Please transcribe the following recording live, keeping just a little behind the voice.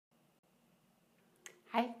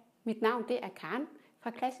Hej, mit navn det er Karen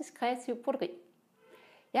fra Klassisk Kreativt Broderi.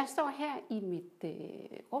 Jeg står her i mit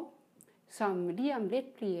rum, som lige om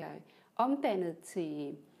lidt bliver omdannet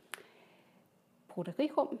til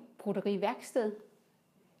broderirum, broderiværksted.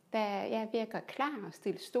 Da jeg er ved at gøre klar og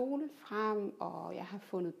stille stole frem, og jeg har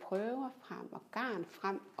fundet prøver frem, og garn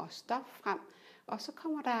frem, og stof frem. Og så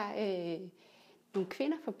kommer der nogle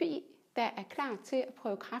kvinder forbi, der er klar til at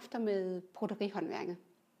prøve kræfter med broderihåndværket.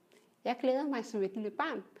 Jeg glæder mig som et lille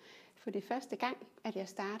barn, for det er første gang, at jeg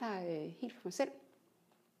starter helt for mig selv.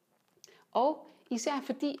 Og især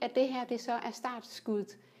fordi, at det her det så er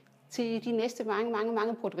startskuddet til de næste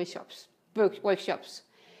mange Broderiworkshops.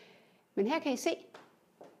 Men her kan I se,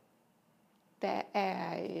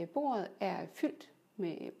 bordet er fyldt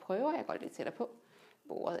med prøver. Jeg går lidt tættere på.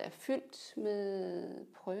 Bordet er fyldt med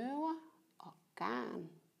prøver og garn.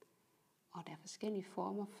 Og der er forskellige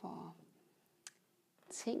former for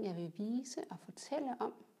ting, jeg vil vise og fortælle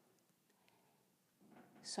om,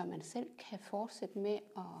 så man selv kan fortsætte med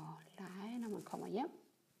at lege, når man kommer hjem.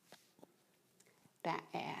 Der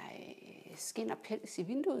er skin og pels i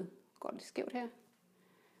vinduet. Går lidt skævt her.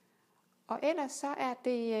 Og ellers så er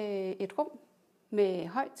det et rum med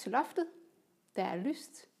højt til loftet. Der er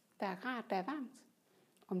lyst, der er rart, der er varmt.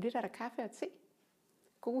 Om lidt er der kaffe og te.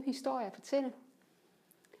 Gode historier at fortælle.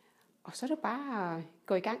 Og så er det bare at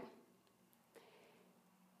gå i gang.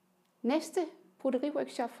 Næste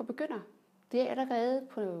Broderiworkshop for begyndere, det er allerede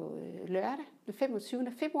på lørdag den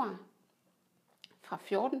 25. februar fra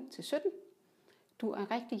 14 til 17. Du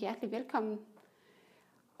er rigtig hjertelig velkommen.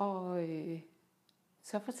 Og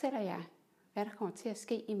så fortæller jeg, hvad der kommer til at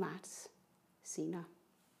ske i marts senere.